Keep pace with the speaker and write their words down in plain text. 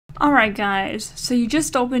Alright guys, so you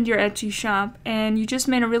just opened your Etsy shop and you just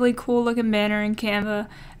made a really cool looking banner in Canva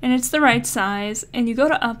and it's the right size and you go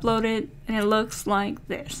to upload it and it looks like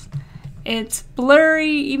this. It's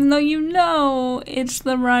blurry even though you know it's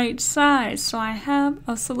the right size. So I have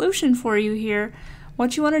a solution for you here.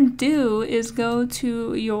 What you want to do is go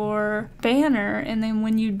to your banner and then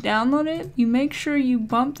when you download it, you make sure you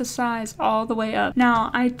bump the size all the way up.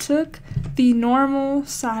 Now I took the normal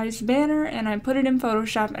size banner and I put it in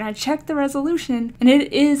Photoshop and I checked the resolution and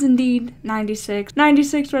it is indeed 96.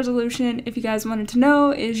 96 resolution, if you guys wanted to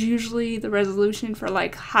know, is usually the resolution for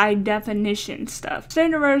like high definition stuff.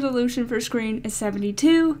 Standard resolution for screen is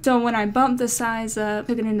 72. So when I bumped the size up,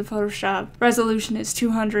 took it into Photoshop, resolution is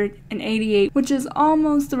 288, which is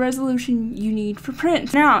almost the resolution you need for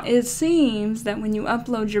print. Now, it seems that when you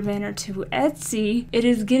upload your banner to Etsy, it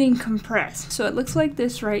is getting compressed. So it looks like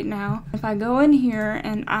this right now. If I go in here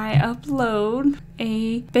and I upload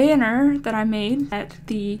a banner that I made at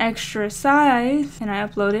the extra size and I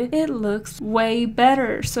upload it, it looks way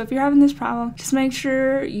better. So if you're having this problem, just make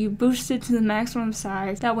sure you boost it to the maximum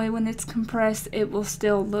size. That way when it's compressed, it will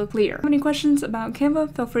still look clear. If you have any questions about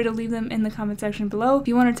Canva, feel free to leave them in the comment section below. If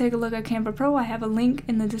you want to take a look at Canva Pro, I have a link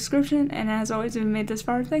in the description. And as always, if you made this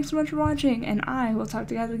far, thanks so much for watching and I will talk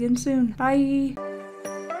to you guys again soon. Bye!